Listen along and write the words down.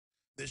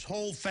This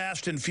whole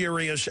fast and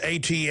furious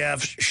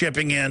ATF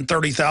shipping in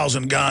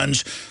 30,000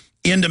 guns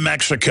into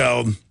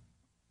Mexico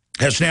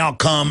has now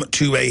come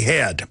to a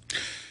head.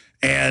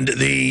 And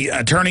the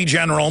Attorney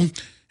General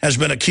has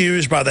been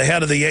accused by the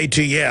head of the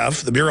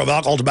ATF, the Bureau of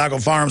Alcohol, Tobacco,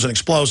 Firearms and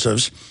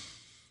Explosives,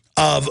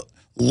 of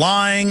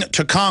lying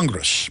to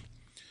Congress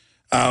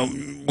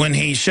when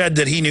he said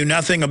that he knew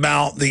nothing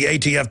about the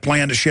ATF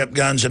plan to ship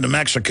guns into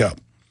Mexico.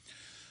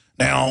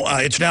 Now,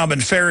 it's now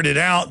been ferreted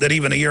out that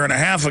even a year and a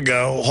half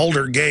ago,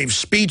 Holder gave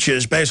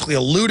speeches basically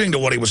alluding to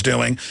what he was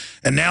doing,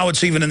 and now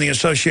it's even in the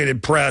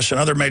Associated Press and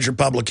other major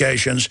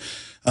publications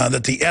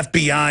that the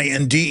FBI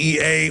and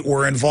DEA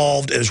were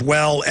involved as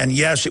well, and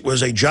yes, it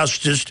was a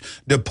Justice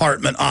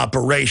Department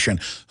operation.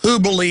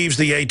 Who believes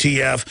the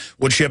ATF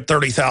would ship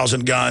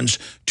 30,000 guns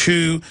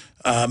to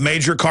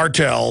major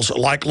cartels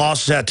like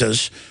Los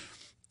Zetas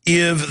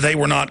if they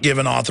were not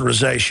given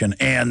authorization?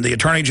 And the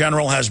Attorney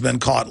General has been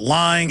caught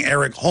lying,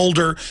 Eric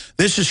Holder.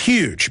 This is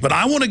huge, but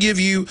I want to give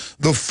you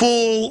the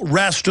full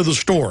rest of the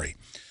story.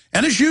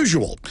 And as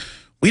usual,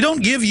 we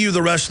don't give you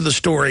the rest of the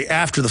story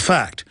after the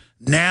fact.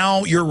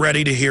 Now you're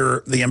ready to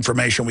hear the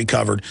information we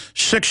covered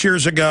 6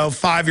 years ago,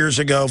 5 years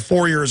ago,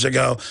 4 years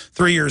ago,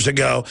 3 years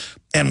ago,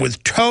 and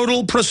with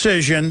total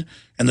precision.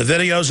 And the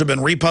videos have been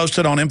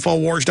reposted on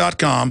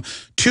Infowars.com.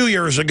 2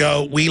 years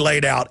ago, we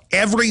laid out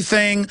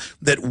everything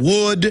that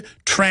would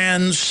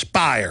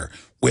transpire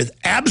with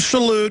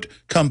absolute,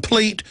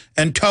 complete,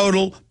 and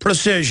total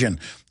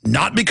precision.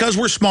 Not because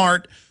we're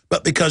smart,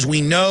 but because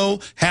we know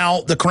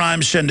how the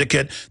crime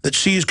syndicate that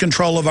seized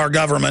control of our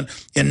government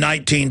in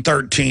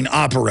 1913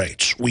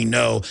 operates. We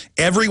know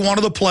every one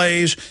of the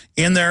plays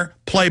in their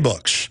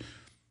playbooks.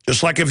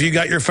 Just like if you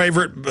got your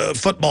favorite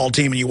football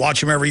team and you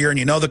watch them every year and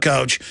you know the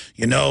coach,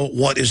 you know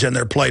what is in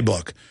their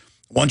playbook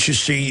once you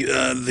see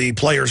the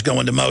players go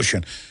into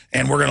motion.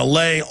 And we're going to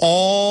lay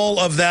all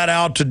of that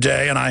out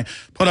today. And I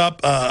put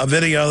up a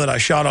video that I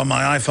shot on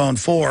my iPhone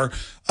 4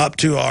 up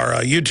to our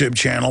YouTube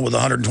channel with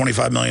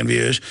 125 million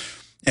views.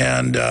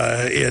 And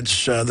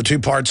it's the two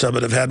parts of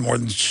it have had more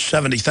than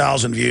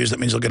 70,000 views.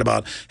 That means they'll get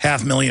about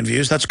 500,000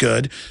 views. That's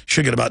good.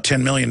 Should get about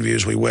 10 million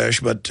views, we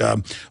wish. But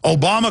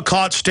Obama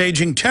caught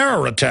staging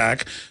terror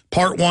attack,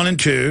 part 1 and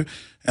 2.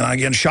 And I,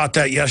 again, shot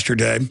that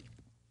yesterday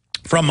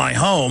from my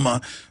home.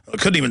 I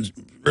couldn't even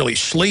really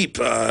sleep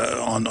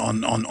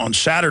on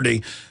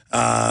Saturday,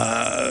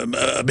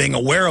 being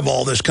aware of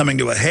all this coming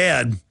to a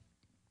head,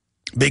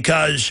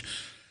 because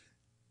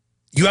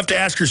you have to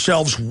ask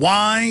yourselves,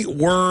 why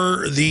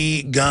were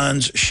the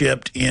guns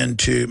shipped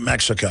into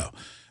Mexico?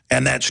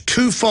 And that's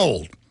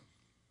twofold.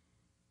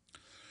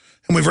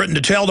 And we've written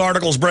detailed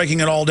articles breaking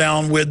it all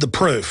down with the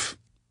proof.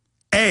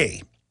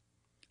 A,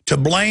 to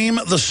blame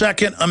the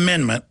Second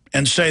Amendment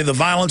and say the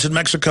violence in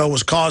Mexico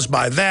was caused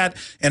by that,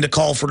 and to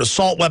call for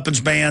assault weapons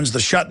bans, the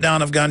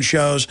shutdown of gun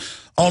shows,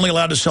 only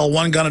allowed to sell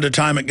one gun at a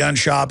time at gun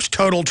shops,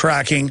 total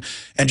tracking,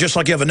 and just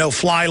like you have a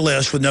no-fly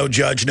list with no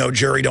judge, no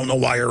jury, don't know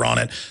why you're on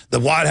it, the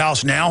White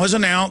House now has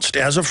announced,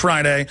 as of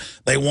Friday,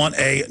 they want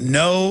a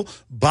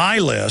no-buy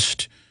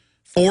list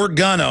for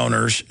gun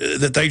owners,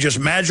 that they just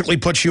magically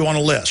put you on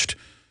a list.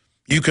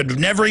 You could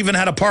never even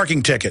had a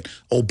parking ticket.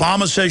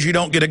 Obama says you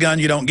don't get a gun,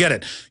 you don't get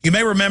it. You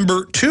may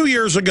remember 2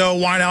 years ago,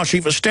 White House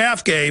Chief of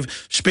Staff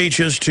gave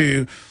speeches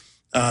to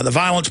the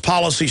Violence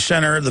Policy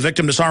Center, the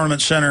Victim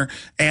Disarmament Center,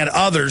 and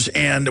others,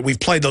 and we've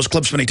played those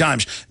clips many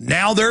times.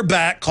 Now they're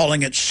back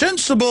calling it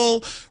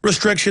sensible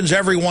restrictions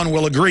everyone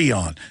will agree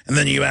on. And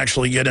then you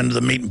actually get into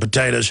the meat and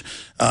potatoes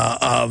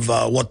of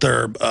what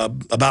they're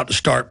about to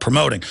start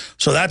promoting.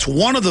 So that's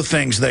one of the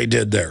things they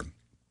did there.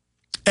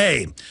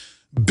 A.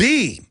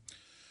 B,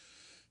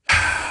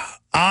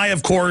 I,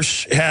 of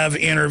course, have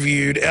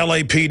interviewed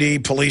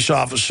LAPD police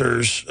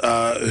officers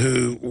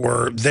who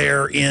were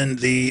there in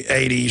the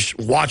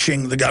 80s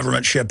watching the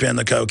government ship in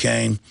the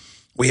cocaine.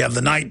 We have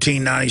the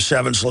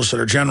 1997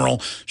 Solicitor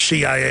General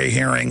CIA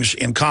hearings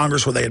in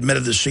Congress where they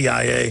admitted the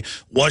CIA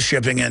was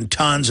shipping in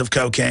tons of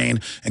cocaine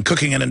and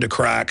cooking it into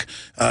crack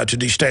to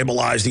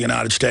destabilize the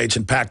United States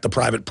and pack the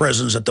private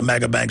prisons that the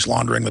mega banks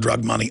laundering the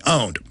drug money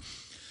owned.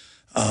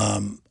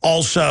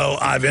 Also,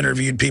 I've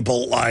interviewed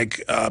people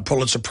like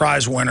Pulitzer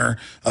Prize winner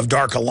of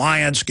Dark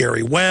Alliance,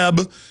 Gary Webb.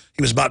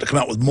 He was about to come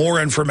out with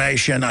more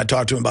information. I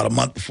talked to him about a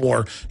month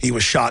before he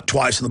was shot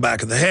twice in the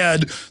back of the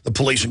head. The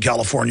police in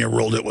California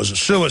ruled it was a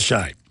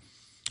suicide.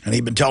 And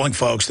he'd been telling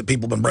folks that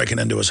people have been breaking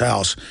into his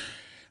house.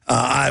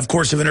 I, of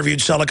course, have interviewed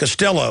Sela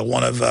Castillo,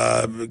 one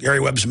of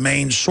Gary Webb's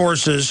main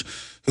sources,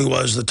 who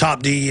was the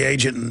top DEA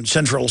agent in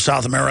Central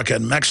South America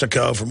and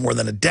Mexico for more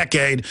than a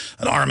decade,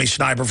 an Army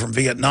sniper from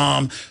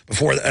Vietnam.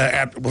 Before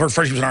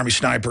first he was an Army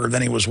sniper,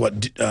 then he was,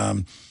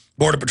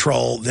 Border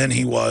Patrol, then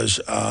he was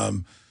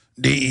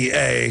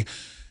DEA.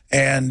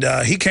 And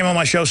he came on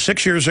my show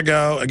 6 years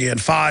ago, again,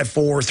 5,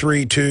 4,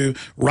 3, 2,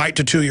 right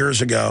to 2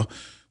 years ago,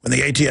 when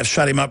the ATF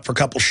shut him up for a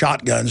couple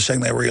shotguns,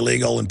 saying they were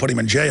illegal, and put him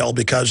in jail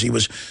because he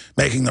was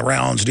making the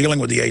rounds dealing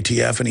with the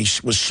ATF. And he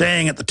was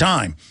saying at the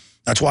time,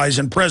 that's why he's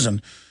in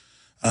prison,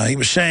 he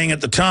was saying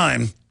at the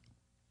time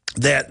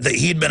that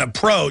he'd been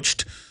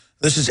approached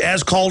This is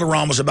as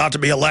Calderon was about to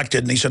be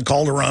elected, and he said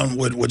Calderon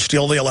would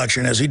steal the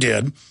election, as he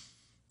did.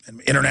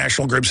 And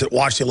international groups that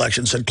watched the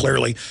election said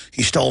clearly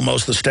he stole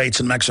most of the states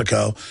in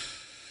Mexico.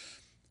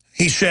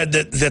 He said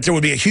that there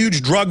would be a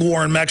huge drug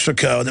war in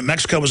Mexico, that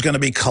Mexico was going to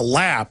be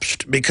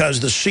collapsed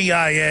because the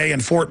CIA in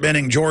Fort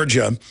Benning,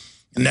 Georgia,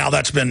 and now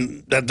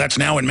that's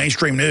now in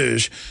mainstream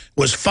news,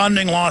 was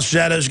funding Los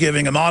Zetas,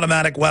 giving them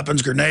automatic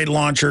weapons, grenade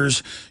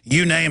launchers,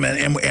 you name it,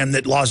 and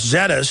that Los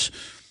Zetas,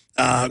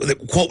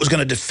 that, quote, was going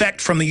to defect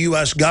from the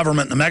U.S.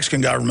 government and the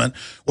Mexican government,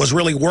 was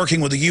really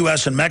working with the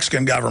U.S. and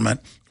Mexican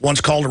government.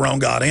 Once Calderon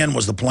got in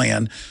was the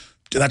plan.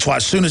 That's why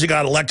as soon as he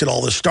got elected,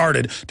 all this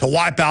started, to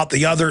wipe out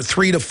the other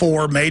 3 to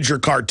 4 major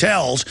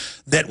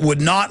cartels that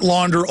would not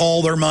launder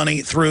all their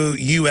money through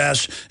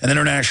U.S. and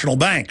international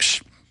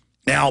banks.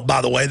 Now,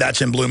 by the way,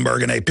 that's in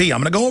Bloomberg and AP.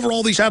 I'm going to go over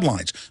all these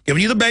headlines.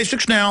 Giving you the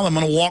basics now. I'm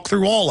going to walk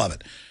through all of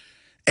it.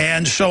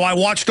 And so I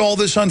watched all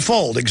this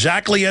unfold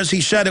exactly as he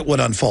said it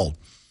would unfold.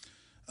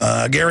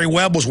 Gary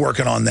Webb was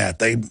working on that.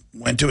 They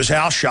went to his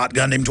house,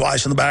 shotgunned him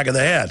twice in the back of the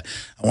head.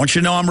 I want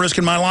you to know I'm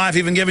risking my life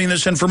even giving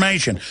this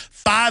information.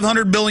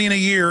 $500 billion a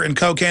year in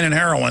cocaine and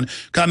heroin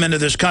come into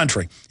this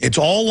country. It's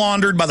all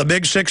laundered by the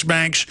big 6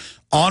 banks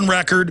on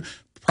record.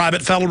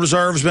 Private Federal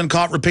Reserve has been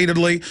caught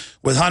repeatedly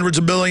with hundreds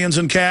of billions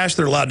in cash.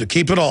 They're allowed to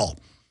keep it all.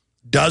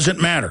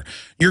 Doesn't matter.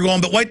 You're going,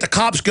 but wait, the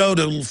cops go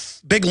to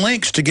big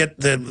lengths to get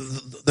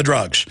the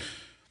drugs.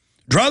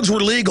 Drugs were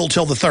legal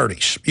till the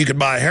 30s. You could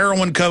buy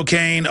heroin,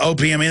 cocaine,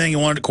 opium, anything you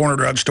wanted at a corner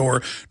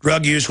drugstore.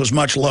 Drug use was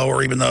much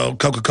lower, even though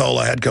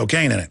Coca-Cola had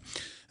cocaine in it.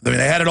 I mean,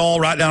 they had it all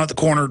right down at the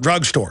corner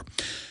drugstore.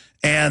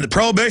 And the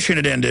prohibition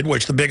had ended,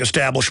 which the big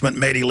establishment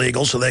made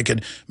illegal so they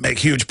could make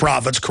huge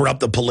profits, corrupt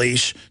the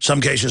police, some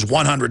cases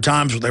 100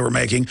 times what they were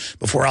making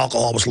before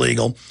alcohol was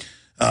illegal.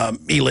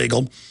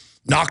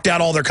 Knocked out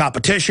all their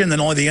competition,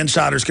 then only the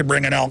insiders could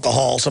bring in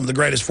alcohol. Some of the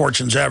greatest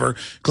fortunes ever,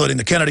 including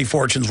the Kennedy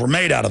fortunes, were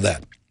made out of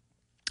that.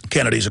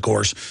 Kennedy's, of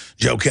course,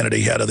 Joe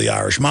Kennedy, head of the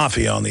Irish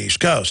Mafia on the East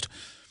Coast.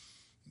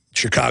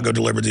 Chicago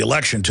delivered the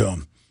election to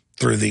him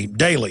through the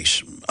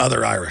Dailies,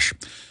 other Irish.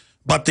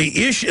 But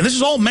the issue, and this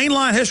is all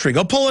mainline history,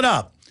 go pull it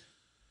up.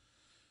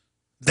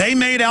 They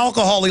made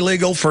alcohol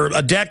illegal for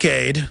a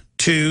decade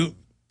to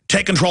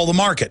take control of the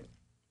market.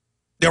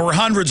 There were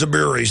hundreds of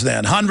breweries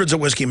then, hundreds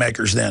of whiskey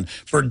makers then.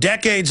 For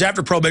decades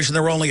after Prohibition,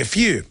 there were only a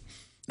few.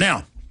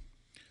 Now,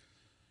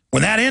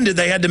 when that ended,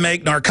 they had to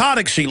make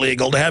narcotics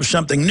illegal to have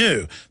something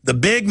new. The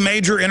big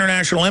major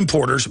international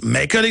importers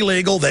make it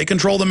illegal. They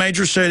control the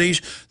major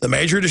cities, the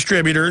major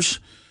distributors.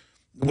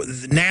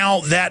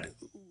 Now that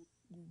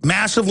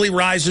massively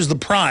rises the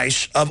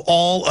price of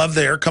all of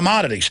their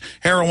commodities.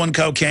 Heroin,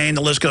 cocaine,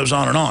 the list goes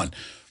on and on.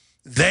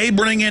 They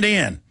bring it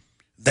in.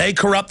 They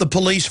corrupt the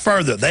police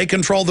further. They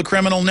control the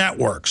criminal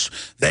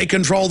networks. They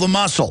control the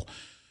muscle.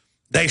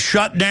 They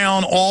shut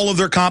down all of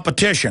their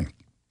competition.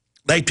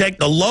 They take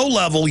the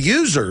low-level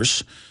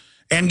users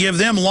and give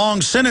them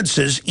long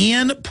sentences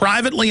in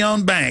privately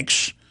owned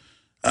banks,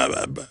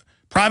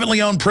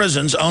 privately owned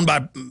prisons owned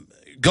by...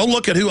 Go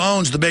look at who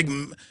owns the big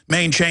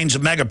main chains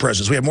of mega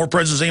prisons. We have more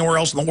prisons than anywhere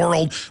else in the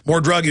world,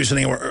 more drug use than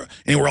anywhere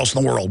else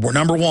in the world. We're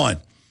number one.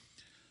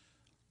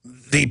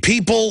 The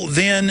people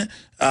then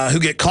who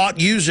get caught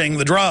using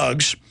the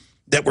drugs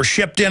that were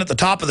shipped in at the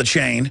top of the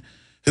chain,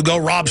 who go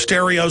rob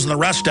stereos and the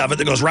rest of it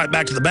that goes right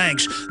back to the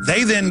banks,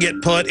 they then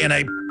get put in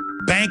a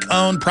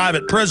bank-owned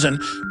private prison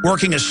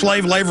working as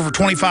slave labor for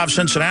 25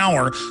 cents an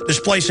hour,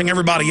 displacing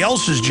everybody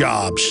else's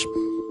jobs.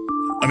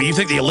 I mean, you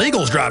think the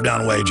illegals drive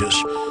down wages.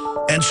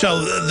 And so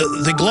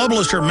the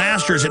globalists are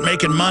masters at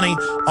making money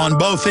on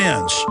both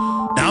ends.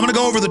 Now, I'm going to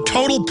go over the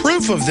total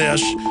proof of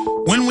this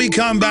when we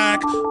come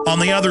back on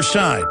the other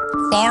side.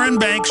 Foreign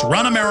banks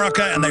run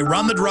America, and they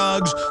run the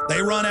drugs.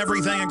 They run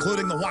everything,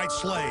 including the white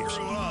slaves. I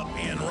grew up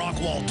in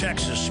Rockwall,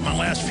 Texas. My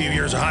last few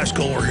years of high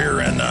school were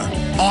here in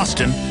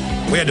Austin.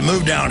 We had to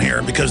move down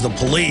here because the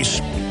police,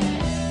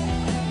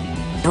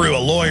 through a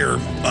lawyer,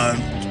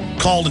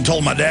 called and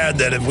told my dad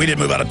that if we didn't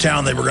move out of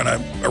town, they were going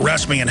to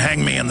arrest me and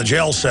hang me in the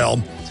jail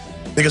cell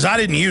because I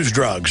didn't use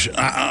drugs.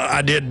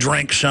 I did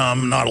drink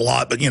some, not a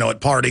lot, but, you know,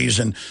 at parties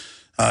and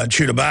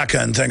chew tobacco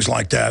and things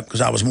like that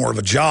because I was more of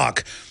a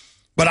jock.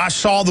 But I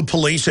saw the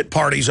police at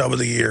parties over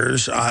the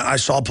years. I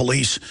saw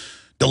police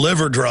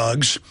deliver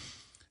drugs.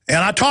 And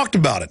I talked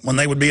about it when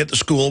they would be at the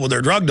school with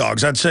their drug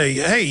dogs. I'd say,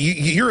 hey,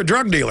 you're a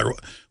drug dealer.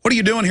 What are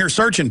you doing here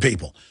searching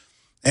people?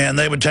 And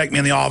they would take me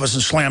in the office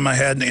and slam my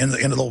head into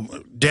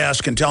the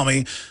desk and tell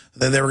me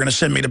that they were going to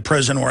send me to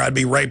prison where I'd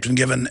be raped and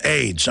given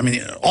AIDS. I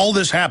mean, all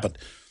this happened.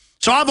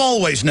 So I've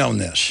always known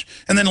this.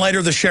 And then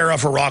later the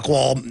sheriff of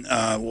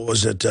Rockwall, what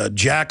was it,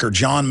 Jack or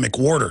John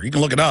McWhorter, you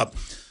can look it up,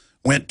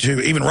 went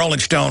to, even Rolling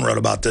Stone wrote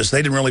about this.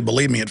 They didn't really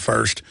believe me at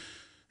first.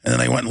 And then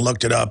they went and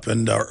looked it up,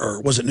 and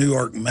or was it New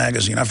York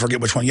Magazine? I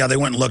forget which one. Yeah, they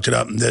went and looked it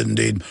up and did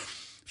indeed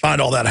find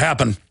all that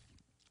happen.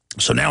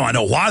 So now I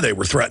know why they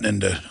were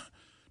threatening to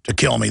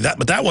kill me.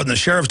 But that wasn't the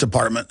sheriff's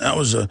department. That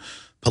was a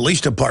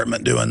police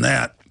department doing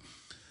that.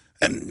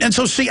 And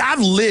so, see,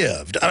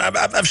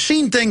 I've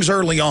seen things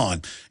early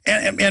on.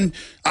 And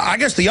I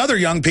guess the other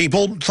young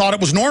people thought it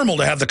was normal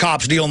to have the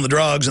cops dealing the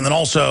drugs and then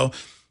also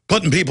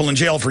putting people in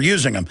jail for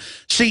using them.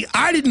 See,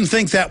 I didn't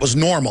think that was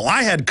normal.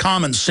 I had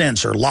common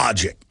sense or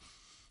logic,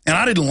 and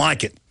I didn't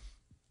like it.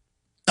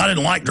 I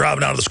didn't like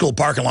driving out of the school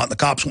parking lot and the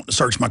cops wanting to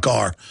search my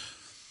car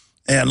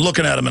and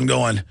looking at them and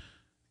going,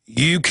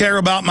 you care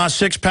about my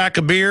six-pack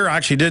of beer? I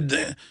actually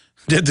did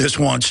this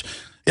once.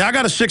 Yeah, I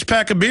got a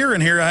six-pack of beer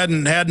in here I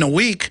hadn't had in a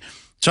week.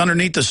 It's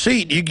underneath the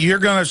seat. You're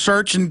going to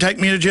search and take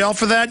me to jail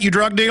for that, you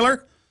drug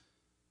dealer?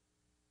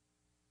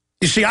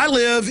 You see, I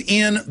live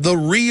in the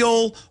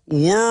real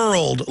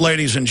world,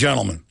 ladies and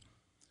gentlemen,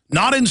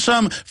 not in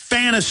some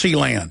fantasy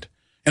land.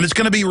 And it's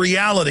going to be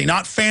reality,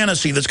 not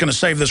fantasy, that's going to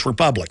save this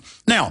republic.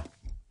 Now,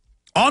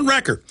 on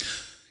record,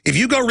 if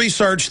you go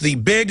research the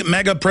big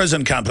mega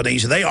prison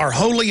companies, they are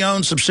wholly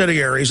owned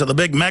subsidiaries of the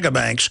big mega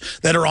banks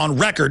that are on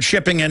record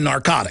shipping in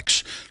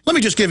narcotics. Let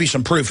me just give you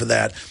some proof of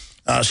that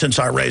since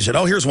I raised it.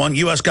 Oh, here's one.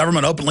 U.S.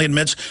 government openly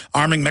admits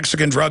arming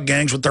Mexican drug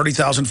gangs with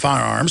 30,000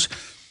 firearms.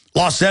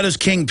 Los Zetas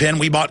kingpin,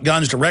 we bought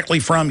guns directly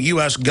from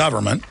U.S.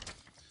 government.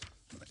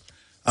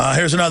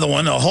 Here's another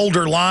one. A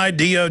holder lied.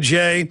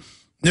 DOJ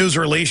news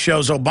release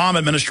shows Obama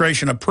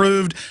administration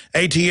approved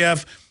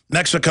ATF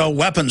Mexico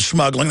weapons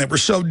smuggling. They were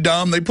so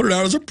dumb, they put it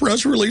out as a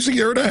press release a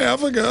year and a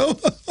half ago,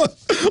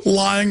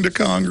 lying to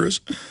Congress.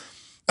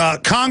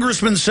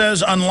 Congressman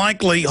says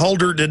unlikely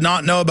Holder did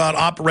not know about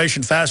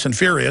Operation Fast and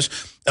Furious.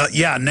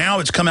 Yeah, now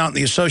it's come out in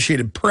the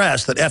Associated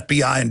Press that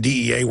FBI and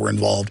DEA were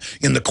involved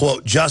in the,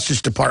 quote,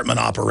 Justice Department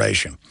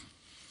operation.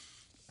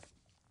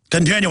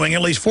 Continuing,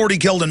 at least 40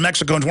 killed in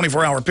Mexico in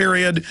 24-hour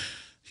period.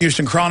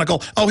 Houston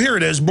Chronicle. Oh, here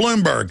it is,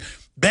 Bloomberg.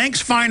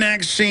 Banks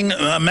financing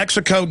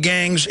Mexico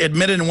gangs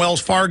admitted in Wells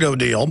Fargo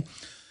deal.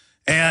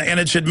 And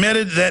it's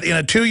admitted that in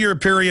a 2-year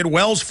period,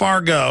 Wells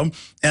Fargo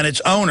and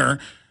its owner,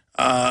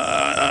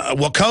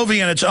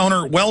 Wachovia and its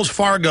owner, Wells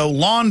Fargo,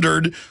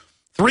 laundered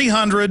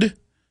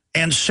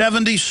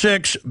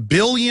 $376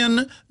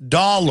 billion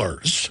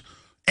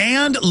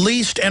and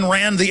leased and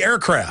ran the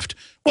aircraft.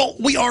 Well,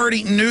 we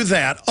already knew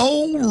that.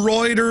 Oh,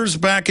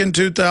 Reuters back in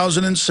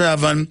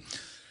 2007.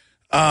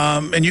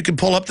 And you can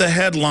pull up the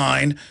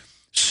headline.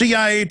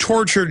 CIA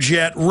torture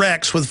jet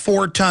wrecks with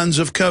 4 tons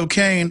of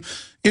cocaine.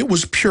 It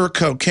was pure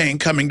cocaine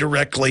coming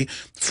directly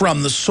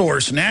from the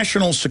source.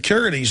 National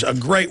security is a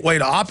great way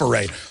to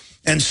operate.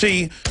 And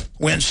see,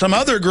 when some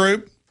other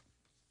group,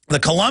 the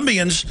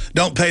Colombians,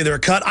 don't pay their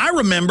cut. I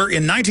remember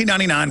in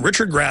 1999,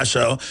 Richard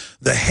Grasso,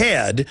 the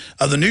head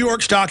of the New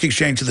York Stock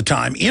Exchange at the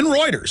time, in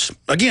Reuters,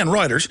 again,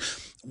 Reuters,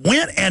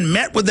 went and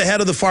met with the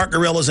head of the FARC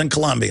guerrillas in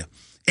Colombia.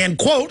 And,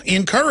 quote,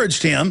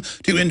 encouraged him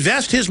to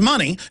invest his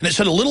money, and it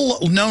said a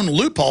little-known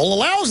loophole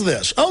allows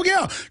this. Oh,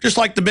 yeah, just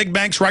like the big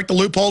banks write the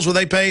loopholes where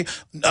they pay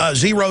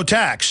 0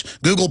 tax.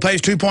 Google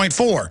pays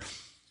 2.4.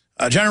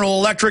 General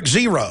Electric,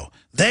 0.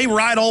 They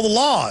write all the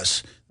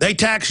laws. They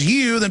tax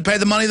you, then pay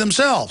the money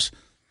themselves.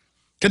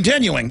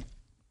 Continuing,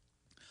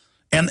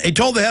 and they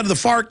told the head of the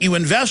FARC, you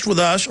invest with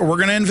us or we're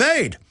going to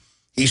invade.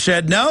 He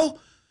said no.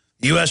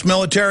 U.S.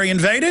 military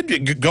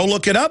invaded. Go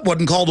look it up.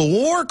 Wasn't called a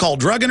war,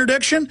 called drug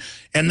interdiction.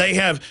 And they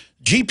have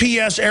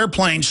GPS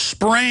airplanes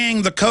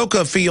spraying the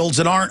coca fields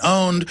that aren't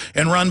owned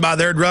and run by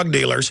their drug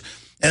dealers.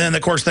 And then,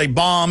 of course, they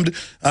bombed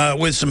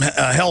with some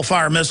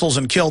Hellfire missiles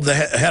and killed the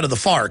head of the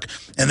FARC.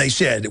 And they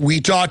said, we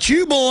taught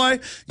you, boy,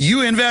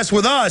 you invest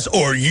with us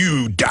or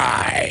you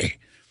die.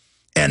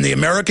 And the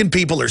American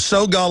people are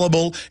so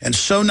gullible and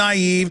so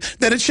naive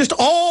that it's just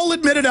all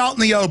admitted out in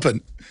the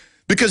open.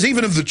 Because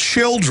even if the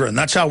children,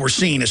 that's how we're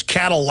seen as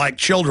cattle-like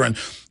children,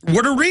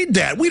 were to read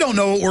that. We don't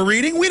know what we're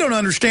reading. We don't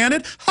understand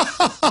it.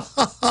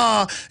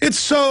 It's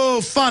so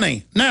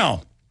funny.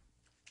 Now,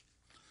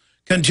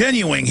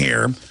 continuing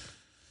here,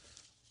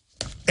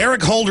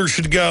 Eric Holder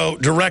should go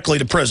directly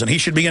to prison. He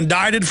should be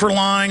indicted for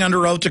lying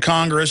under oath to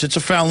Congress. It's a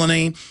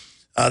felony.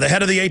 The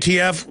head of the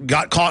ATF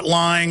got caught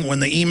lying when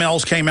the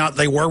emails came out.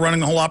 They were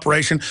running the whole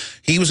operation.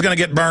 He was going to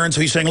get burned,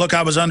 so he's saying, look,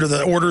 I was under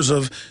the orders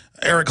of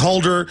Eric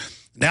Holder.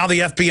 Now the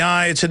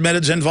FBI, it's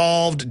admitted, is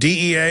involved.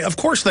 DEA, of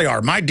course they are.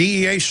 My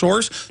DEA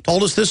source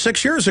told us this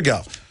 6 years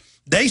ago.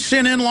 They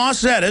sent in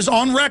Los Zetas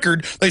on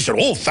record. They said,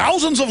 oh,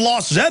 thousands of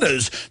Los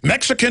Zetas,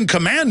 Mexican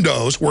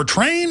commandos, were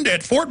trained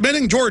at Fort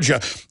Benning,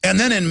 Georgia. And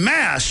then in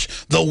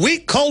mass, the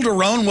week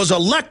Calderon was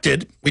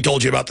elected, we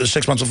told you about this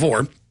 6 months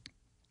before,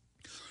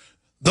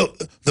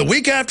 the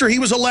week after he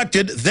was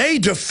elected, they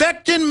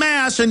defect in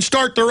mass and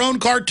start their own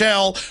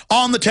cartel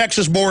on the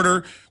Texas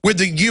border with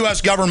the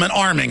U.S. government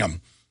arming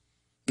them.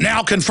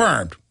 Now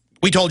confirmed.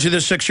 We told you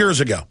this 6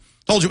 years ago.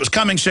 Told you it was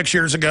coming 6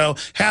 years ago.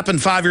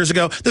 Happened 5 years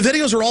ago. The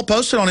videos are all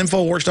posted on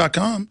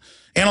Infowars.com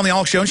and on the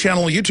Alex Jones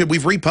channel on YouTube.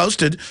 We've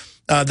reposted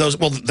those.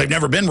 Well, they've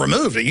never been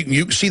removed.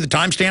 You see the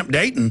timestamp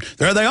date, and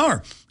there they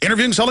are.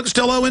 Interviewing Sully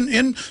Castillo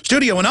in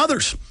studio and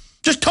others.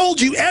 Just told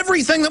you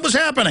everything that was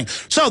happening.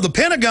 So the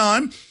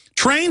Pentagon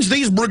trains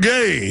these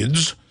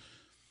brigades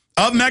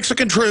of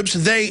Mexican troops.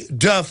 They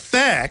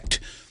defect.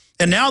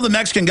 And now the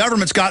Mexican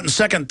government's gotten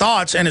second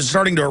thoughts and is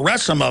starting to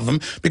arrest some of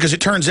them because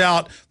it turns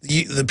out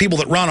the people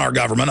that run our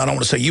government, I don't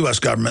want to say U.S.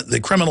 government,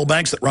 the criminal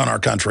banks that run our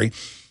country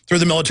through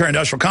the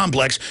military-industrial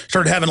complex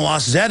started having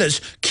Los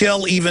Zetas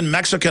kill even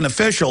Mexican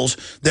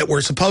officials that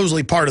were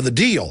supposedly part of the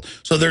deal.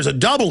 So there's a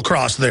double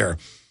cross there.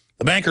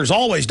 The bankers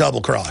always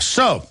double cross.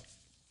 So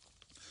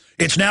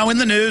it's now in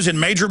the news in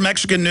major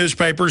Mexican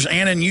newspapers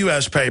and in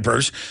U.S.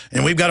 papers,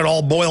 and we've got it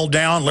all boiled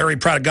down. Larry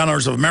Pratt,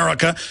 Gunners of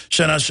America,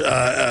 sent us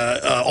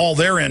all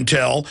their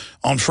intel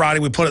on Friday.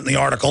 We put it in the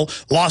article.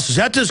 Los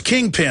Zetas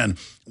kingpin.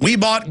 We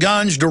bought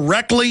guns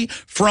directly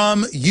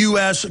from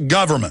U.S.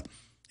 government.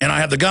 And I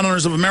have the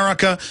Gunners of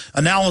America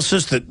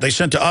analysis that they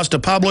sent to us to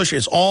publish.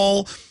 It's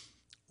all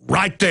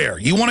right there.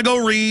 You want to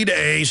go read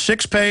a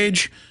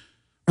 6-page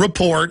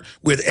report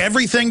with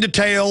everything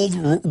detailed,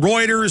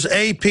 Reuters,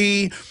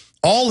 AP,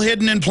 all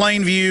hidden in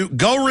plain view.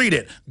 Go read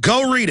it.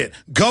 Go read it.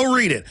 Go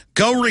read it.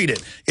 Go read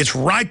it. It's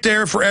right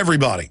there for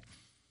everybody.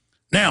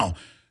 Now,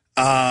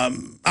 I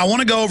want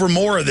to go over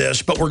more of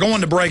this, but we're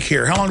going to break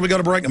here. How long do we go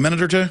to break? A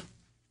minute or two?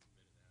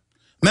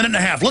 Minute and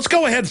a half. Let's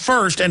go ahead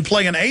first and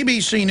play an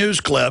ABC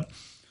News clip.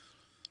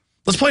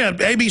 Let's play an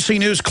ABC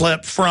News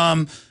clip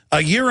from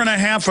a year and a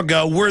half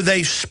ago where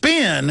they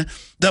spin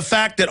the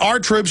fact that our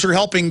troops are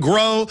helping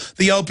grow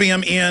the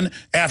opium in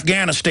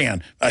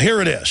Afghanistan.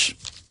 Here it is.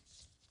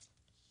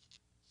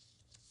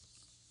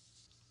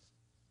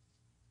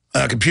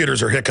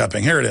 Computers are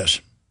hiccuping. Here it is.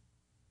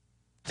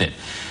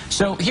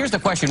 So here's the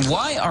question.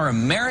 Why are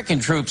American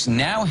troops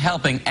now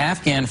helping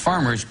Afghan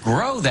farmers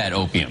grow that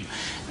opium?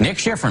 Nick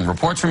Schifrin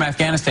reports from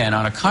Afghanistan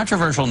on a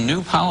controversial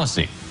new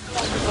policy.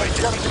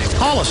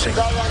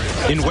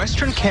 In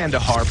western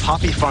Kandahar,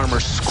 poppy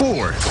farmers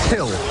score,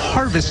 till,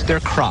 harvest their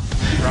crop,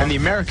 and the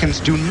Americans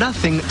do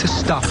nothing to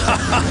stop them.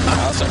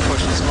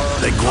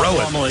 They grow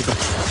it.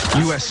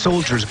 U.S.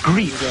 soldiers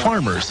greet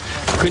farmers.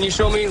 Can you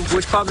show me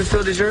which poppy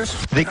field is yours?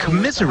 They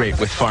commiserate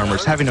with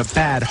farmers having a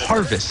bad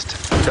harvest.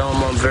 Tell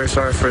them I'm very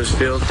sorry for this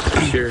field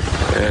this year,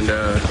 and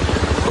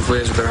hopefully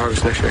there's a better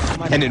harvest next year.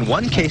 And in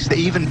one case, they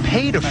even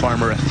paid a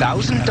farmer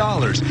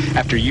 $1,000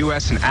 after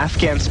U.S. and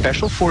Afghan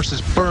special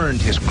forces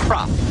burned his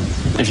crop.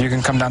 If you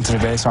can come down to the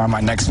base on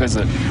my next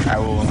visit,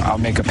 I'll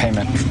make a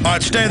payment. All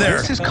right, stay there.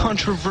 This is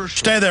controversial.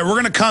 Stay there. We're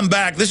going to come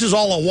back. This is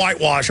all a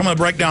whitewash. I'm going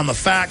to break down the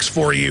facts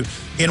for you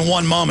in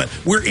one moment.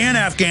 We're in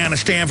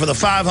Afghanistan for the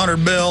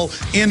 500 bill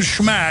in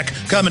schmack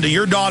coming to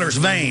your daughter's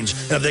veins.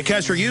 And if they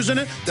catch her using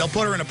it, they'll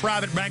put her in a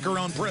private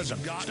banker-owned prison.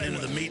 Got into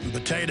the meat and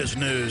potatoes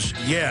news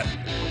yet.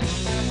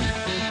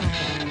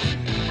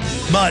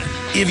 But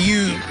if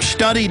you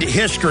studied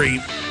history,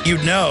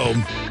 you'd know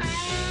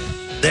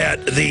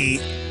that the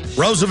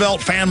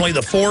Roosevelt family,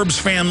 the Forbes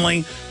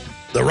family,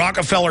 the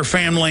Rockefeller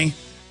family.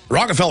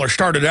 Rockefeller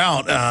started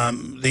out,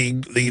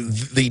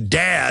 the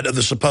dad of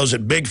the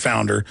supposed big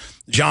founder,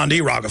 John D.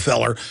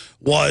 Rockefeller,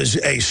 was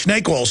a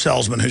snake oil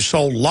salesman who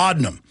sold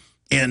laudanum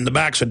in the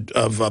backs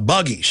of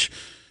buggies.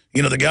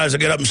 You know, the guys that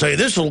get up and say,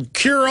 this will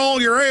cure all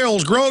your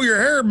ails, grow your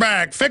hair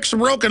back, fix a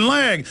broken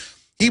leg.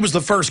 He was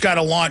the first guy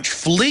to launch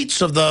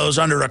fleets of those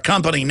under a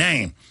company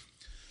name.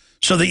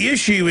 So the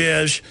issue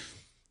is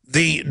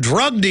the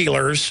drug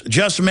dealers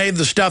just made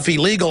the stuff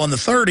illegal in the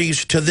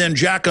 30s to then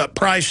jack up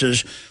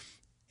prices.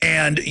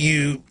 And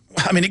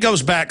it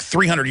goes back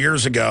 300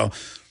 years ago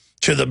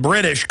to the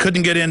British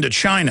couldn't get into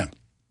China.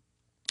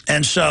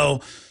 And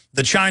so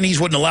the Chinese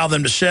wouldn't allow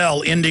them to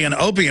sell Indian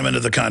opium into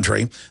the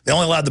country. They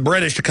only allowed the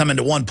British to come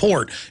into one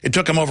port. It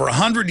took them over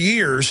 100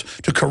 years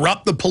to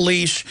corrupt the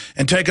police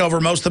and take over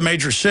most of the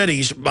major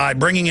cities by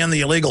bringing in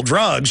the illegal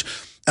drugs.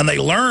 And they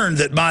learned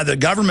that by the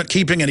government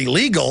keeping it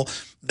illegal,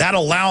 that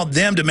allowed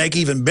them to make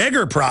even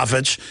bigger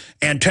profits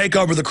and take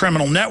over the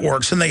criminal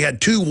networks. And they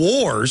had 2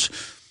 wars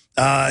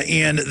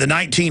in the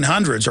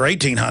 1900s or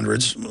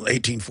 1800s,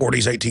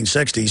 1840s,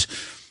 1860s,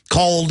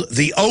 called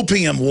the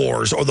Opium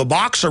Wars or the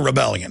Boxer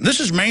Rebellion.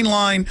 This is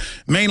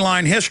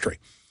mainline history.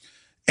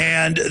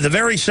 And the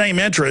very same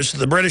interest,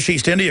 the British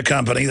East India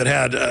Company that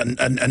had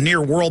a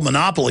near world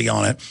monopoly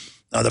on it,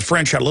 the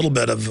French had a little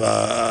bit of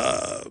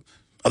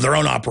their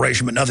own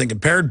operation, but nothing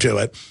compared to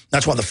it.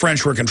 That's why the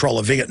French were in control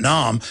of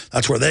Vietnam.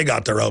 That's where they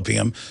got their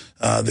opium.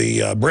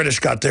 The British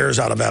got theirs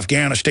out of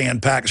Afghanistan,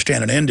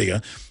 Pakistan, and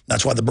India.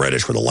 That's why the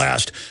British were the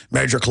last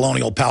major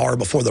colonial power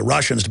before the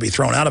Russians to be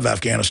thrown out of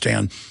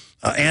Afghanistan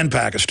and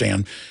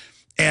Pakistan.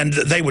 And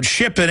they would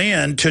ship it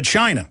in to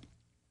China.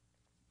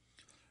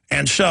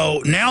 And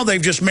so now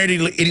they've just made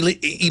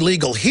it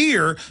illegal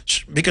here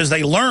because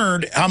they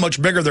learned how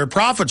much bigger their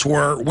profits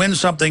were when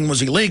something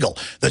was illegal.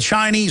 The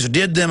Chinese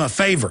did them a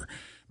favor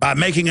by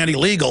making it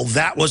illegal.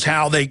 That was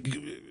how they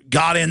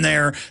got in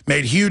there,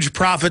 made huge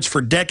profits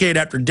for decade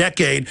after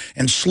decade,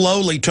 and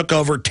slowly took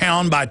over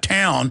town by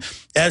town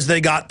as they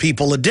got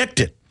people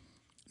addicted.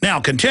 Now,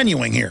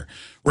 continuing here.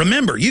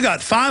 Remember, you got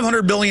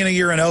 $500 billion a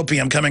year in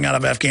opium coming out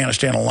of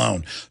Afghanistan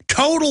alone.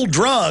 Total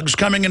drugs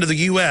coming into the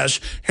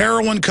U.S.,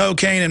 heroin,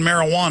 cocaine, and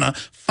marijuana,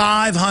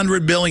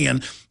 $500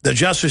 billion, the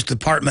Justice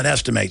Department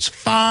estimates.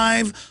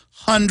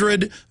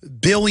 $500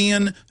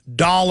 billion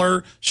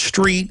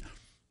street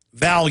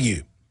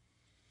value.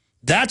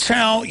 That's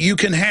how you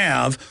can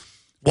have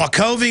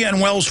Wachovia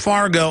and Wells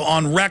Fargo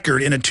on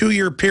record in a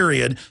 2-year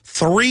period,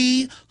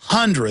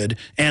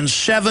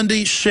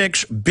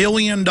 $376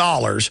 billion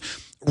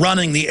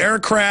running the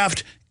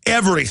aircraft,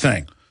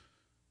 everything.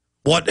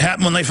 What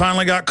happened when they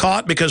finally got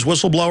caught because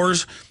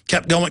whistleblowers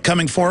kept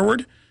coming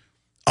forward?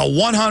 A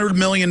 $100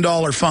 million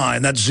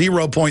fine. That's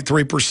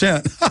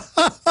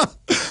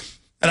 0.3%.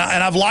 And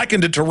I've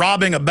likened it to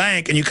robbing a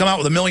bank, and you come out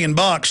with $1 million,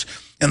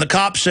 and the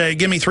cops say,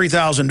 give me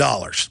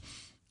 $3,000,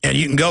 and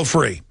you can go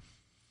free.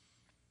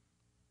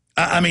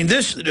 I mean,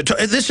 this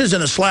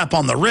isn't a slap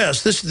on the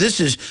wrist.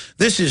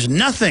 This is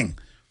nothing.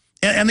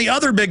 And the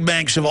other big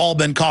banks have all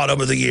been caught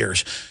over the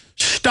years.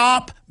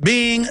 Stop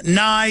being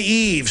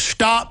naive.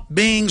 Stop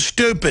being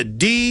stupid.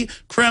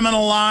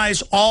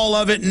 Decriminalize all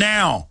of it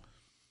now.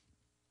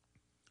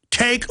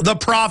 Take the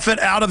profit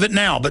out of it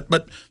now.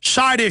 But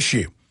side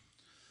issue.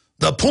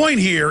 The point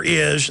here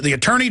is the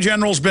Attorney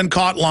General's been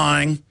caught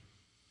lying.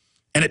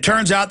 And it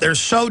turns out they're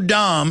so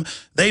dumb,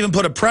 they even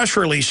put a press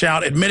release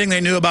out admitting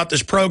they knew about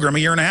this program 1.5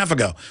 years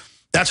ago.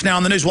 That's now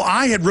in the news. Well,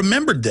 I had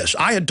remembered this.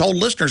 I had told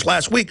listeners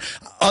last week,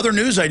 other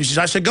news agencies,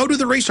 I said, go do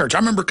the research. I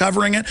remember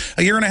covering it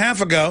 1.5 years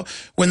ago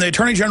when the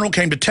Attorney General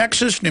came to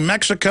Texas, New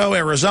Mexico,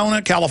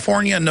 Arizona,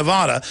 California, and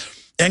Nevada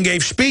and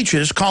gave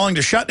speeches calling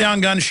to shut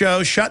down gun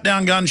shows, shut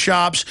down gun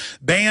shops,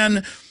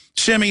 ban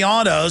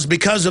semi-autos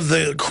because of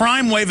the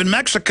crime wave in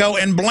Mexico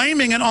and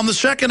blaming it on the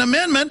Second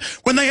Amendment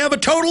when they have a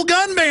total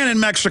gun ban in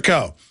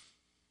Mexico.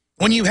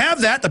 When you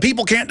have that, the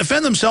people can't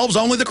defend themselves,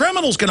 only the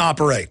criminals can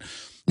operate.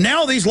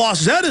 Now these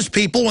Los Zetas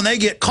people, when they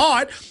get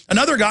caught,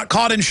 another got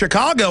caught in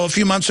Chicago a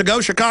few months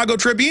ago, Chicago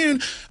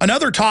Tribune,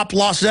 another top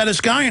Los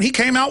Zetas guy, and he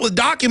came out with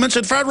documents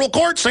in federal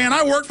court saying,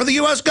 I work for the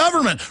U.S.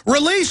 government.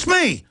 Release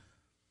me.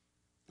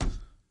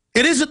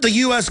 It isn't the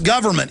U.S.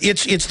 government.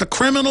 It's the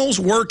criminals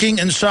working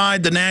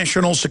inside the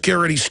national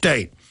security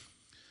state.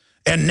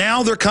 And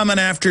now they're coming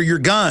after your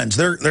guns.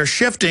 They're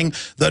shifting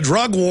the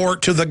drug war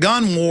to the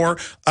gun war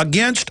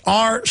against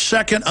our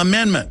Second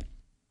Amendment.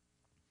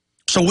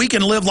 So we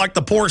can live like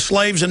the poor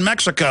slaves in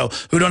Mexico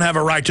who don't have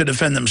a right to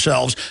defend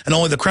themselves, and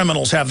only the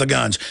criminals have the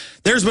guns.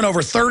 There's been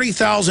over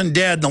 30,000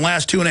 dead in the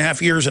last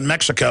 2.5 years in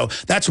Mexico.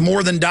 That's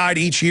more than died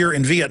each year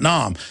in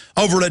Vietnam.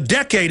 Over a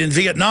decade in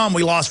Vietnam,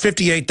 we lost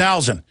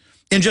 58,000.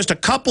 In just a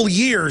couple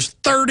years,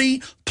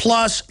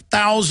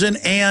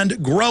 30,000+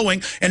 and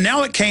growing. And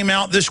now it came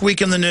out this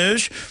week in the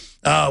news,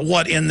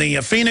 in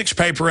the Phoenix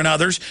paper and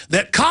others,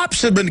 that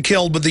cops have been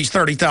killed with these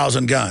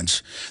 30,000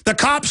 guns. The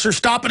cops are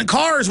stopping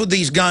cars with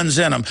these guns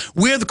in them,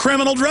 with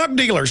criminal drug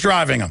dealers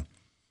driving them.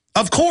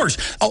 Of course.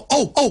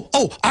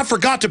 Oh, I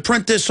forgot to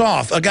print this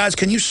off. Guys,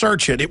 can you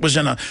search it? It was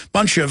in a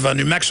bunch of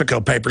New Mexico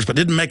papers, but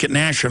didn't make it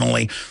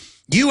nationally.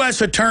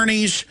 U.S.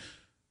 attorneys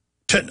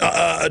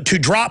to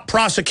drop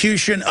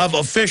prosecution of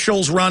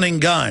officials running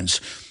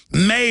guns.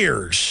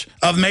 Mayors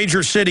of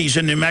major cities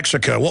in New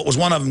Mexico. What was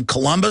one of them?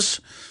 Columbus?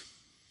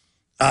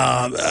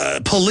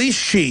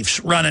 Police chiefs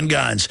running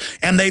guns.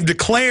 And they've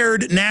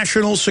declared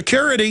national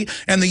security,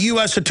 and the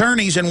U.S.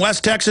 attorneys in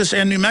West Texas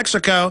and New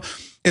Mexico,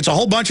 it's a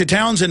whole bunch of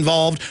towns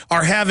involved,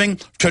 are having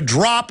to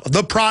drop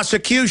the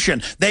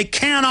prosecution. They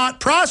cannot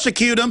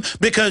prosecute them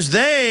because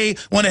they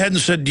went ahead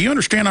and said, do you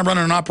understand I'm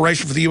running an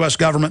operation for the U.S.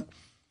 government?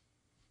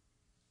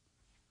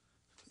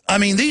 I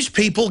mean, these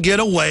people get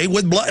away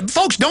with blood.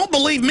 Folks, don't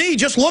believe me.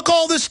 Just look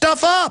all this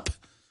stuff up.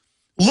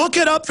 Look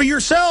it up for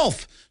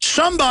yourself.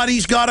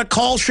 Somebody's got to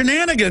call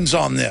shenanigans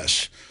on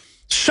this.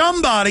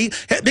 Somebody,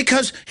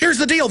 because here's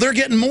the deal. They're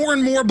getting more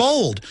and more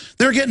bold.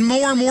 They're getting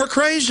more and more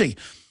crazy.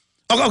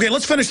 Okay,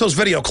 let's finish those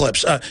video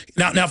clips.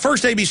 Now,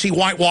 first ABC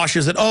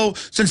whitewashes that,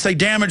 since they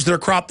damaged their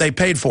crop, they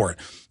paid for it.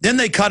 Then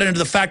they cut into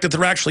the fact that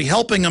they're actually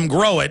helping them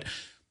grow it.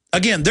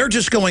 Again, they're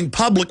just going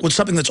public with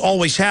something that's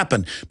always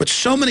happened. But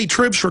so many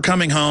troops were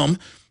coming home.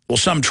 Well,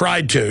 some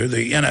tried to.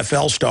 The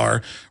NFL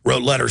star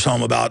wrote letters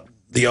home about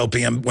the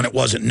opium when it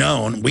wasn't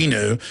known. We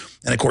knew.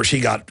 And, of course, he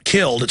got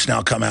killed. It's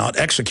now come out,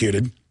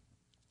 executed.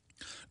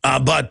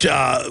 But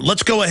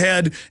let's go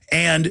ahead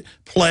and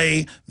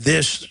play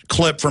this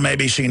clip from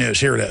ABC News.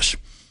 Here it is.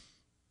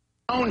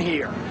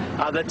 Here.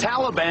 The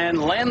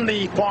Taliban lend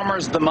the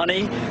farmers the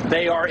money.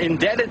 They are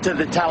indebted to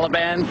the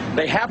Taliban.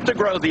 They have to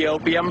grow the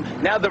opium.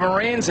 Now the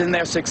Marines, in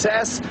their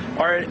success,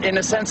 are in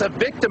a sense a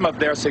victim of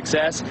their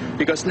success,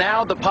 because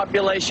now the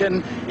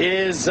population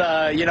is,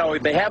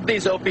 they have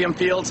these opium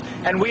fields,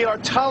 and we are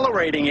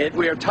tolerating it.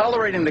 We are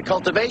tolerating the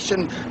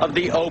cultivation of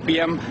the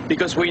opium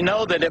because we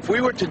know that if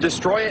we were to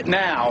destroy it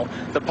now,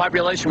 the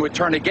population would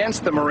turn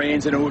against the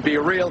Marines, and it would be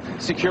a real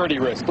security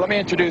risk. Let me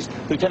introduce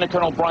Lieutenant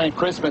Colonel Brian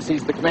Christmas.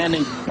 He's the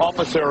commanding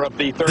officer of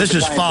the 3rd This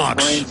is Battalion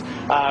Fox. Marines.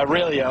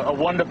 Really a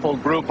wonderful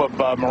group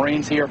of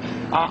Marines here.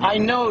 I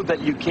know that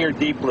you care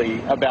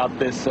deeply about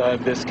this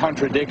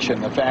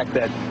contradiction, the fact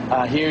that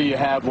here you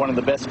have one of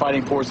the best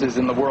fighting forces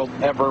in the world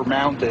ever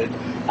mounted,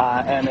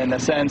 and in a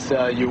sense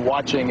you're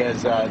watching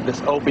as this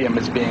opium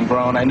is being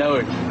grown. I know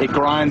it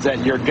grinds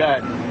at your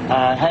gut.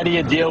 How do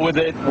you deal with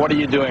it? What are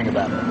you doing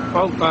about it?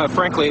 Well,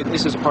 frankly,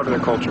 this is a part of their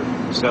culture.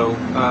 So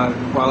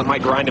while it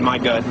might grind in my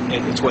gut,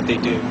 it's what they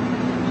do.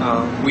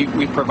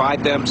 We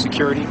provide them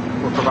security,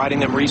 we're providing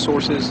them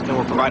resources, and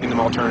we're providing them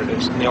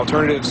alternatives. And the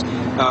alternatives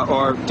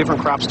are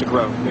different crops to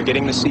grow. They're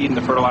getting the seed and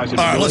the fertilizer.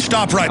 All right, let's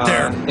stop right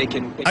there.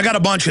 I got a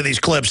bunch of these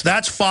clips.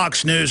 That's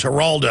Fox News,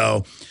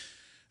 Geraldo.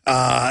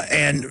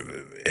 And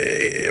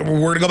we're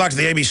going to go back to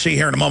the ABC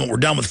here in a moment. We're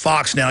done with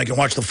Fox now. You can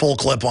watch the full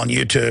clip on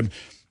YouTube.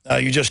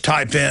 You just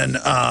type in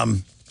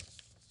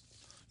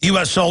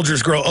U.S.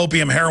 soldiers grow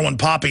opium, heroin,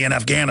 poppy in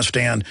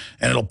Afghanistan,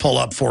 and it'll pull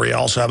up for you. I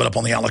also have it up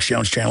on the Alex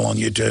Jones channel on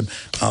YouTube.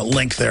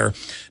 Link there.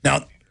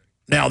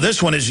 Now,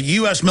 this one is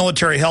U.S.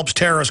 military helps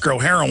terrorists grow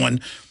heroin,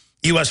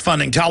 U.S.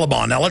 funding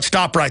Taliban. Now, let's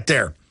stop right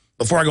there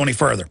before I go any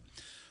further.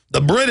 The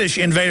British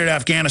invaded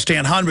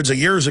Afghanistan hundreds of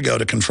years ago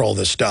to control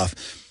this stuff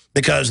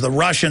because the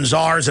Russian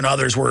czars and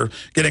others were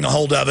getting a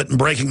hold of it and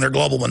breaking their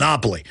global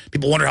monopoly.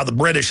 People wonder how the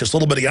British, this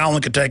little bitty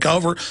island, could take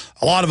over.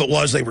 A lot of it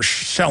was they were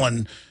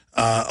selling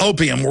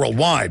opium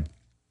worldwide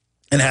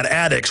and had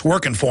addicts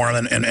working for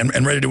them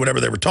and ready to do whatever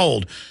they were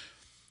told.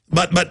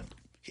 But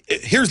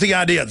here's the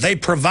idea. They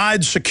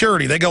provide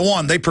security. They go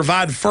on. They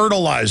provide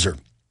fertilizer.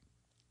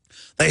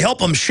 They help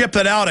them ship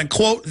it out and,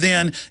 quote,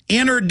 then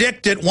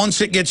interdict it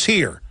once it gets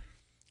here.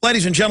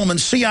 Ladies and gentlemen,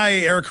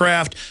 CIA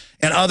aircraft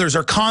and others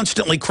are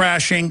constantly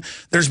crashing.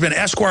 There's been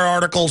Esquire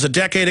articles a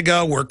decade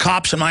ago where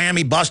cops in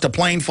Miami bust a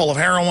plane full of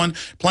heroin,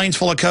 planes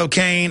full of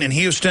cocaine in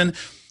Houston.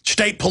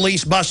 State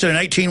police busted an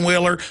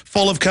 18-wheeler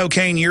full of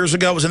cocaine years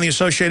ago. It was in the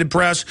Associated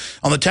Press.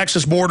 On the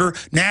Texas border,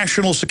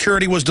 national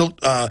security was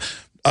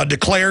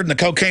declared, and the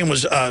cocaine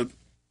was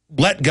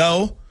let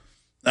go.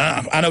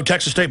 I know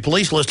Texas State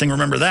Police listing,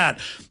 remember that.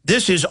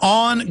 This is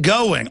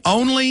ongoing.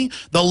 Only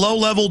the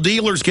low-level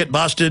dealers get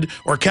busted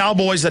or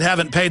cowboys that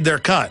haven't paid their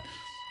cut.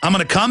 I'm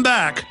going to come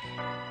back,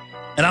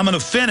 and I'm going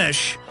to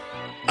finish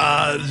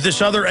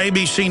this other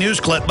ABC News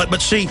clip.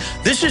 But see,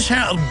 this is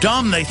how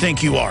dumb they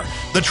think you are.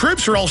 The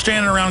troops are all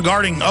standing around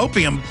guarding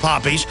opium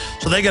poppies,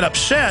 so they get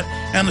upset,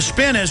 and the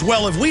spin is,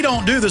 well, if we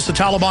don't do this, the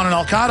Taliban and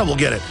Al-Qaeda will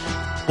get it.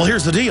 Well,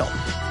 here's the deal.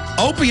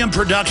 Opium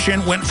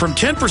production went from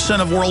 10%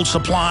 of world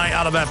supply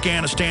out of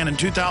Afghanistan in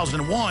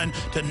 2001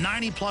 to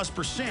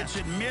 90+%. It's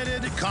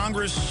admitted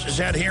Congress has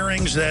had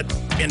hearings that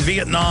in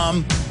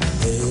Vietnam,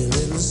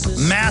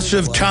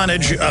 massive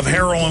tonnage of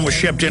heroin was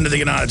shipped into the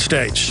United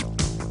States.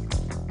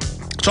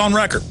 It's on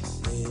record.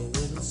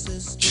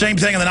 Same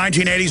thing in the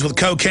 1980s with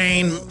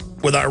cocaine,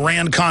 with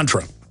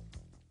Iran-Contra.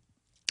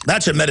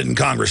 That's admitted in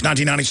Congress,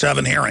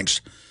 1997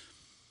 hearings.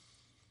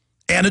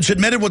 And it's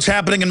admitted what's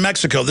happening in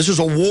Mexico. This is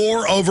a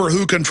war over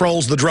who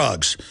controls the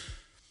drugs.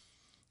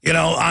 You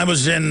know, I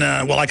was in,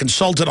 I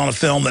consulted on a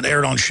film that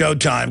aired on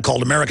Showtime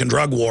called American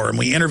Drug War, and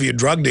we interviewed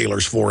drug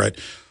dealers for it.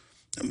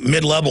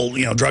 Mid-level,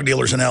 drug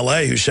dealers in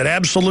L.A. who said,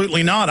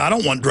 absolutely not. I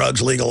don't want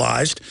drugs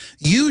legalized.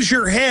 Use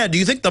your head. Do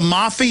you think the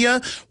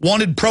mafia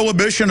wanted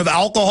prohibition of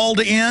alcohol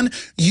to end?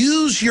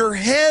 Use your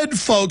head,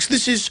 folks.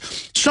 This is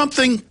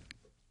something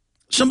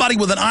somebody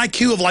with an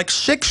IQ of like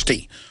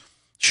 60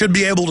 should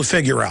be able to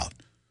figure out.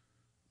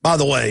 By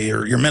the way,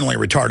 you're mentally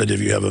retarded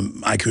if you have an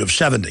IQ of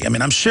 70. I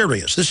mean, I'm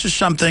serious. This is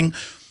something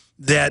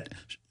that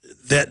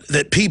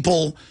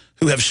people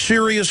who have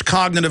serious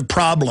cognitive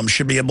problems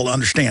should be able to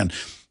understand.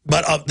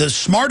 But the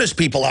smartest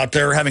people out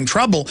there are having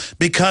trouble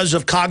because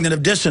of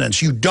cognitive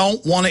dissonance. You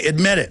don't want to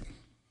admit it.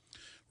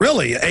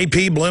 Really,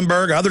 AP,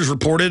 Bloomberg, others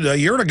reported a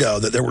year ago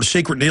that there were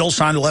secret deals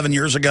signed 11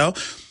 years ago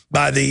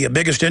by the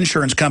biggest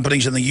insurance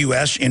companies in the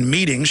U.S. in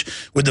meetings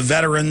with the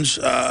Veterans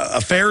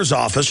Affairs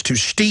Office to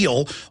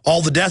steal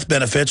all the death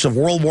benefits of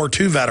World War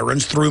II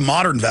veterans through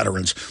modern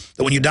veterans.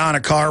 That when you die in a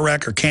car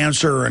wreck or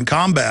cancer or in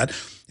combat,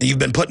 and you've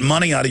been putting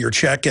money out of your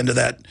check into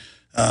that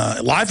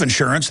life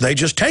insurance, they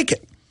just take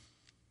it.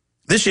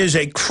 This is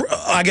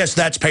I guess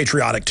that's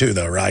patriotic too,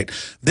 though, right?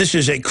 This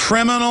is a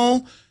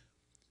criminal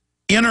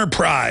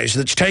enterprise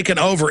that's taken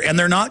over, and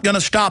they're not going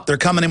to stop. They're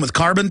coming in with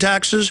carbon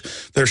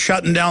taxes. They're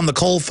shutting down the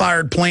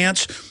coal-fired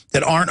plants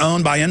that aren't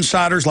owned by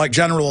insiders like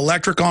General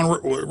Electric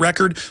on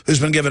record, who's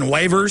been given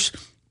waivers.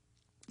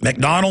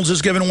 McDonald's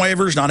is given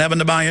waivers, not having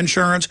to buy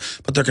insurance,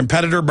 but their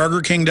competitor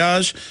Burger King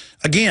does.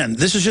 Again,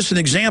 this is just an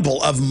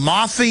example of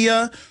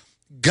mafia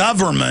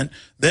government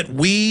that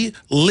we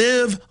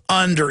live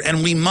under,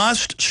 and we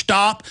must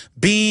stop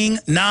being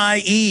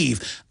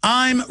naive.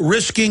 I'm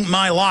risking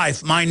my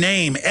life, my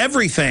name,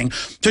 everything,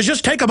 to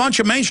just take a bunch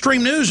of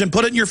mainstream news and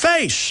put it in your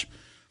face.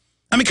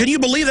 I mean, can you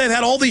believe they've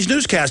had all these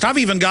newscasts? I've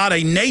even got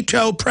a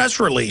NATO press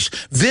release,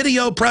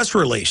 video press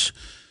release.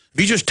 If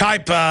you just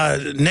type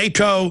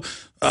NATO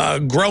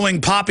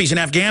growing poppies in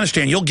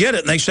Afghanistan, you'll get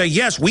it. And they say,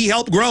 yes, we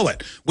help grow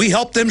it. We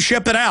help them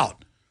ship it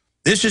out.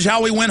 This is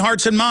how we win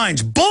hearts and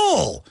minds.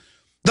 Bull!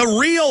 The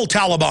real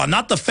Taliban,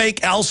 not the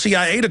fake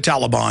al-Qaeda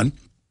Taliban,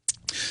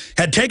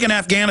 had taken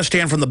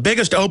Afghanistan from the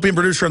biggest opium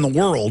producer in the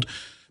world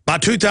by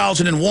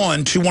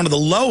 2001 to one of the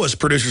lowest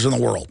producers in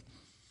the world.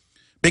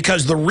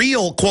 Because the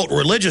real, quote,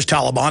 religious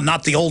Taliban,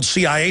 not the old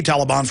CIA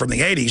Taliban from the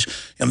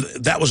 80s, and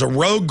that was a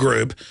rogue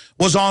group,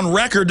 was on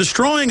record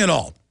destroying it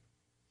all.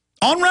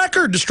 On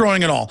record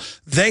destroying it all.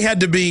 They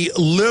had to be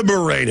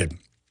liberated.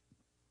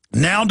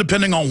 Now,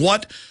 depending on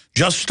what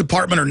Justice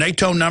Department or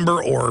NATO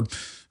number or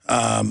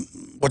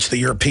what's the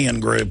European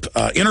group,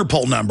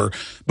 Interpol number,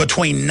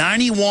 between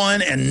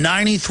 91 and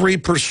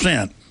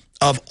 93%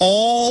 of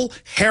all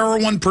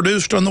heroin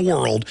produced in the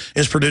world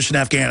is produced in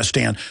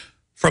Afghanistan,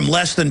 from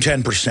less than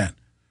 10%.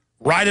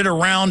 Right at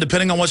around,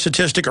 depending on what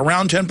statistic,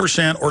 around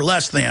 10% or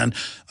less than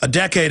a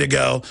decade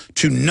ago,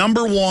 to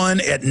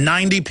 #1 at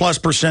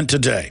 90+%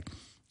 today.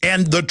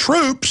 And the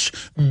troops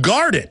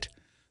guard it.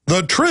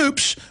 The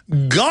troops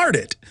guard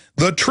it.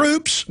 The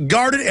troops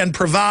guard it and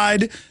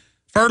provide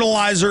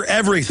fertilizer,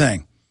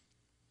 everything.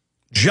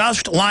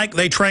 Just like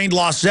they trained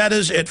Los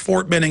Zetas at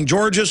Fort Benning,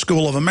 Georgia,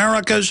 School of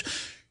Americas.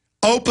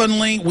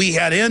 Openly, we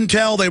had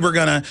intel they were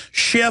going to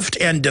shift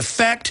and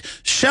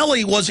defect.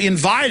 Shelley was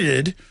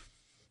invited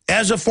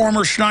as a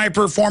former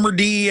sniper, former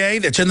DEA,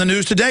 that's in the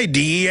news today.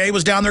 DEA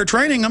was down there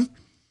training them,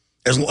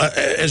 as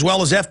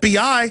well as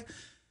FBI,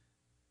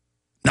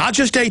 not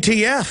just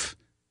ATF.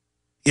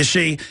 You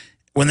see,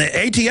 when the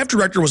ATF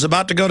director was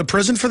about to go to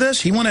prison for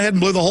this, he went ahead and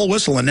blew the whole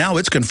whistle, and now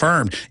it's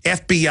confirmed.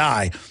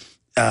 FBI,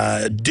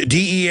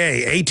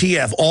 DEA,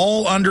 ATF,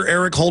 all under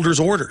Eric Holder's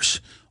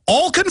orders.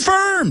 All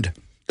confirmed.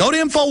 Go to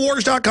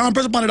Infowars.com,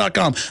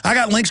 PrisonPlanet.com. I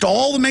got links to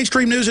all the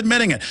mainstream news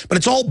admitting it, but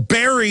it's all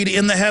buried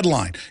in the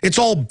headline. It's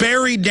all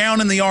buried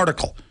down in the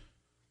article.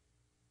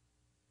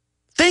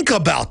 Think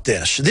about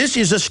this. This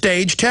is a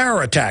staged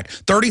terror attack.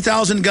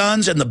 30,000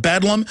 guns and the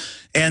bedlam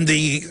and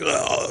the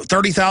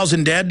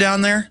 30,000 dead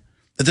down there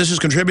that this is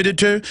contributed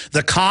to.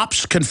 The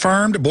cops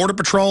confirmed, Border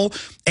Patrol,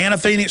 and a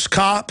Phoenix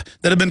cop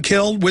that have been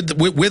killed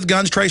with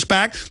guns traced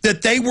back,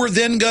 that they were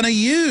then going to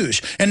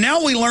use. And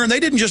now we learn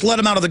they didn't just let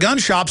them out of the gun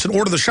shops and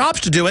order the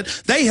shops to do it.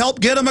 They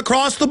helped get them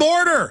across the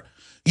border,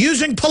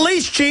 using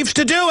police chiefs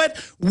to do it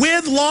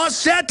with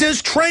Los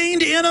Zetas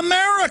trained in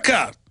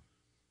America.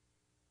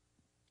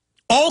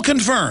 All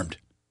confirmed.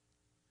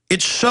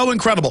 It's so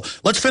incredible.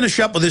 Let's finish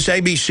up with this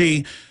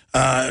ABC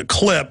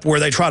clip where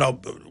they try to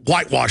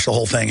whitewash the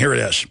whole thing. Here it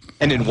is.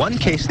 And in one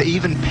case, they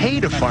even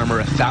paid a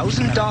farmer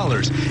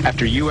 $1,000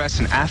 after U.S.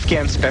 and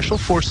Afghan special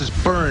forces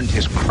burned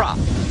his crop.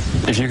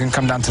 If you can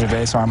come down to the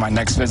base on my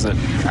next visit,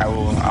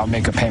 I'll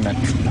make a payment.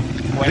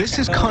 This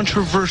is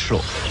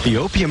controversial. The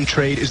opium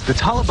trade is the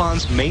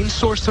Taliban's main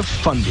source of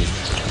funding.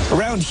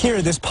 Around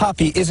here, this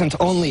poppy isn't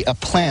only a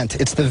plant,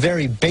 it's the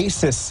very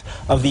basis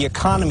of the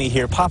economy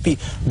here. Poppy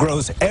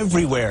grows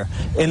everywhere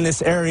in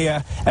this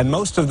area, and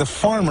most of the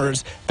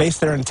farmers base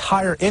their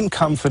entire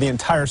income for the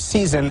entire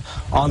season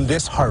on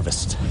this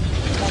harvest.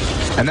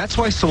 And that's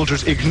why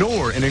soldiers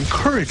ignore and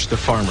encourage the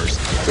farmers.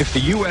 If the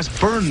U.S.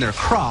 burned their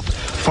crop,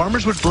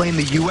 farmers would blame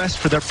the U.S.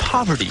 for their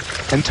poverty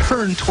and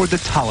turn toward the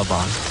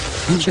Taliban.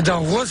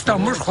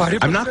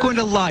 I'm not going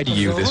to lie to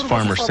you, this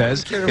farmer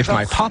says. If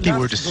my poppy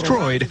were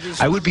destroyed,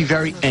 I would be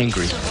very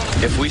angry.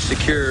 If we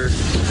secure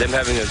them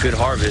having a good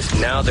harvest,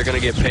 now they're going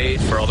to get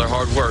paid for all their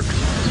hard work,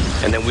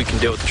 and then we can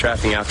deal with the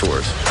trafficking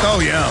afterwards. Oh,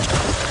 yeah.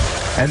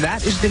 And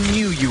that is the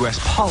new U.S.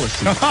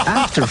 policy.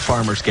 After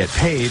farmers get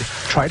paid,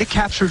 try to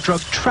capture drug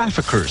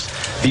traffickers.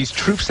 These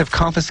troops have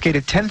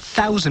confiscated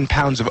 10,000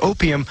 pounds of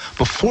opium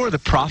before the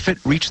profit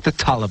reached the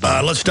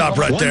Taliban. Let's stop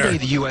right there. One day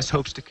the U.S.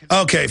 hopes to...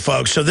 Okay,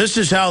 folks, so this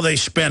is how they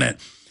spin it.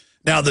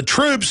 Now, the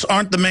troops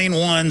aren't the main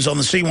ones on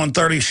the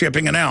C-130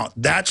 shipping it out.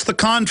 That's the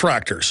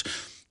contractors.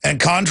 And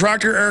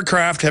contractor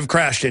aircraft have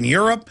crashed in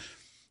Europe.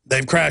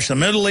 They've crashed in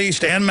the Middle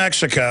East and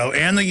Mexico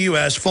and the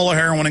U.S. full of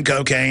heroin and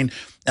cocaine.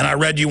 And I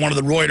read you one of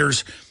the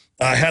Reuters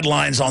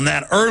headlines on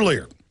that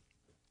earlier.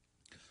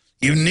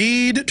 You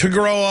need to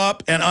grow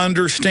up and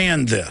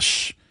understand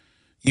this.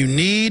 You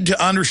need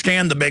to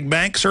understand the big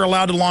banks are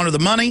allowed to launder the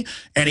money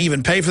and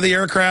even pay for the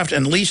aircraft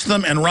and lease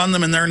them and run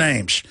them in their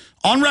names.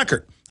 On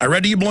record, I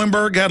read to you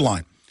Bloomberg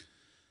headline.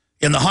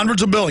 In the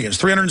hundreds of billions,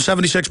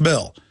 376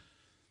 bill.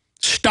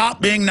 Stop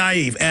being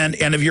naive. And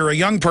if you're a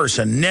young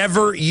person,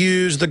 never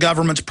use the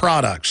government's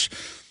products.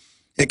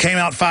 It came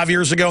out 5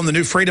 years ago in the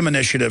New Freedom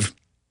Initiative.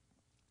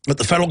 But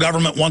the federal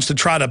government wants to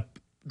try to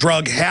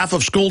drug half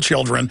of school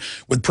children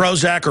with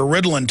Prozac or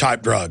Ritalin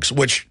type drugs,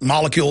 which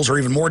molecules are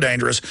even more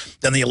dangerous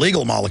than the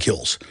illegal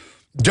molecules.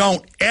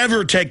 Don't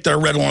ever take their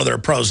Ritalin or their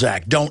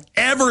Prozac. Don't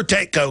ever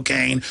take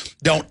cocaine.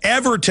 Don't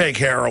ever take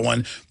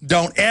heroin.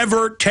 Don't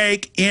ever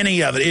take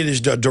any of it. It is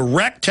a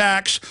direct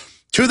tax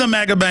to the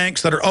mega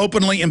banks that are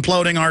openly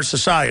imploding our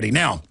society.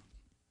 Now,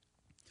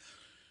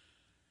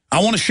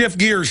 I want to shift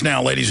gears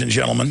now, ladies and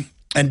gentlemen,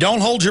 and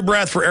don't hold your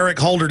breath for Eric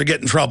Holder to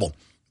get in trouble.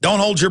 Don't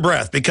hold your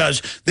breath,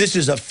 because this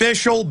is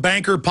official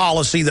banker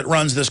policy that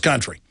runs this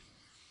country.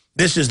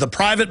 This is the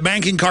private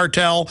banking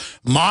cartel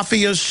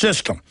mafia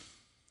system.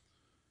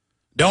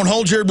 Don't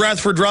hold your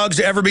breath for drugs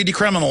to ever be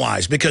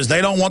decriminalized, because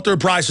they don't want their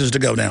prices to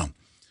go down.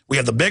 We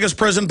have the biggest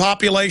prison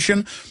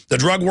population. The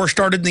drug war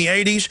started in the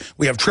 80s.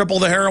 We have triple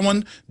the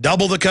heroin,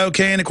 double the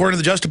cocaine, according to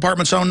the Justice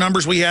Department's own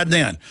numbers we had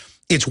then.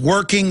 It's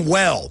working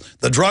well.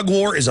 The drug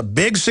war is a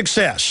big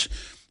success.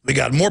 We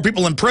got more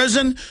people in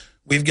prison.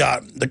 We've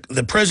got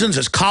the prisons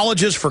as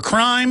colleges for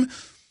crime.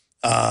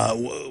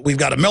 We've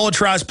got a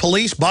militarized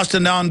police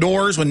busting down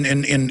doors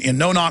in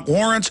no-knock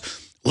warrants,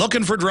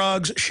 looking for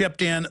drugs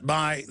shipped in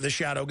by the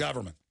shadow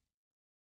government.